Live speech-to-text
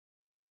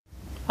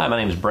Hi, my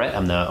name is Brett.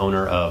 I'm the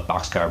owner of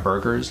Boxcar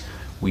Burgers.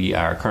 We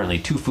are currently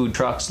 2 food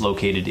trucks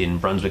located in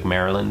Brunswick,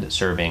 Maryland,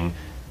 serving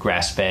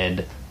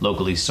grass-fed,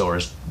 locally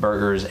sourced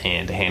burgers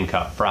and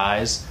hand-cut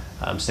fries.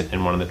 I'm sitting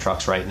in one of the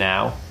trucks right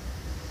now.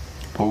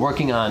 We're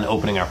working on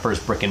opening our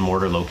first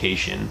brick-and-mortar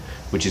location,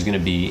 which is going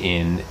to be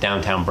in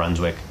downtown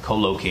Brunswick,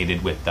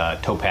 co-located with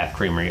Towpath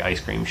Creamery ice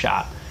cream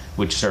shop,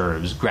 which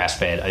serves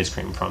grass-fed ice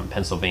cream from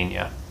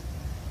Pennsylvania.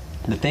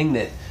 The thing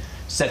that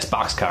sets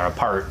Boxcar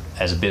apart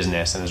as a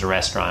business and as a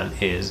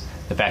restaurant is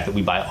the fact that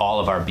we buy all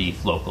of our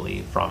beef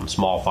locally from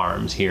small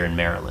farms here in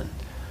Maryland.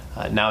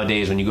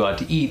 Nowadays, when you go out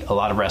to eat, a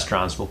lot of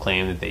restaurants will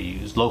claim that they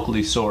use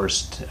locally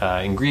sourced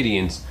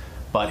ingredients,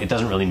 but it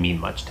doesn't really mean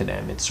much to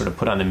them. It's sort of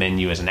put on the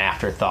menu as an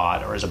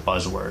afterthought or as a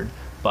buzzword,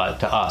 but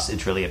to us,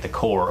 it's really at the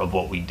core of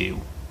what we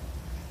do.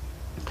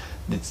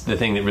 It's the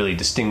thing that really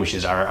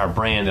distinguishes our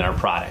brand and our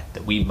product,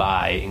 that we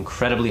buy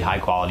incredibly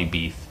high-quality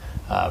beef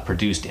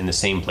produced in the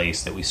same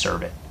place that we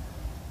serve it.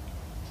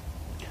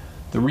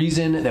 The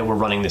reason that we're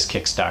running this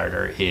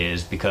Kickstarter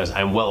is because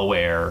I'm well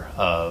aware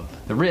of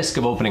the risk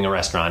of opening a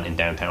restaurant in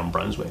downtown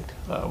Brunswick.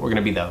 We're going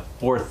to be the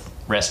 4th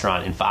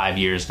restaurant in 5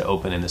 years to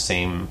open in the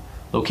same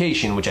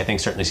location, which I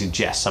think certainly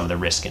suggests some of the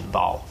risk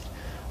involved.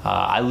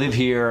 I live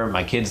here,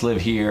 my kids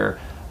live here,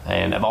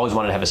 and I've always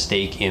wanted to have a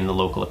stake in the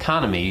local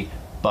economy,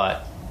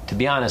 but to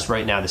be honest,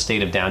 right now the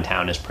state of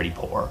downtown is pretty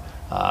poor.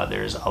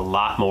 There's a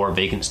lot more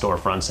vacant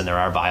storefronts than there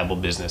are viable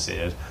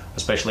businesses.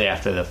 Especially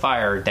after the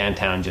fire,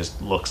 downtown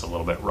just looks a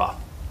little bit rough.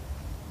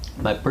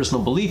 My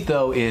personal belief,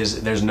 though,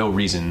 is there's no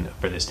reason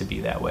for this to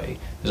be that way.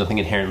 There's nothing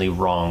inherently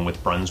wrong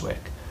with Brunswick.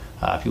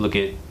 If you look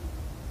at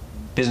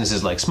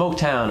businesses like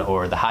Smoketown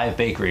or the Hive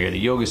Bakery or the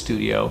Yoga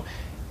Studio,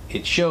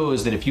 it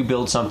shows that if you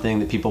build something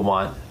that people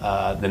want,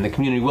 then the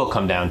community will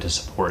come down to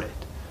support it.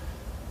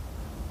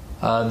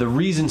 The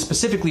reason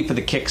specifically for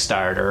the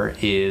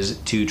Kickstarter is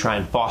to try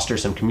and foster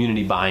some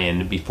community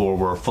buy-in before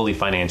we're fully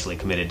financially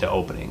committed to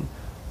opening.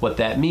 What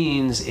that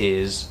means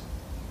is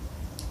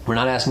we're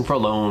not asking for a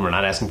loan, we're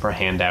not asking for a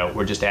handout,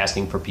 we're just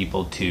asking for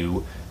people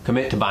to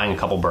commit to buying a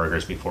couple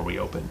burgers before we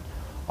open.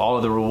 All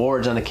of the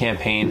rewards on the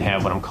campaign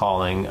have what I'm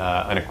calling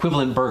an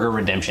equivalent burger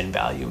redemption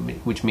value,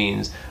 which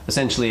means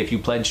essentially if you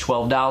pledge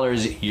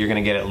 $12, you're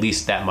going to get at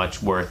least that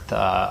much worth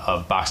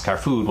of Boxcar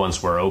food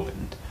once we're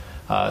opened.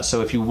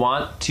 So if you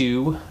want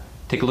to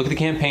take a look at the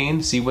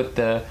campaign, see what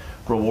the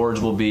rewards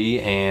will be,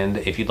 and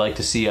if you'd like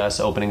to see us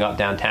opening up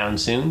downtown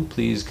soon,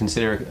 please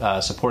consider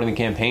supporting the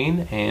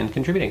campaign and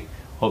contributing.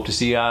 Hope to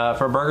see you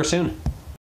for a burger soon.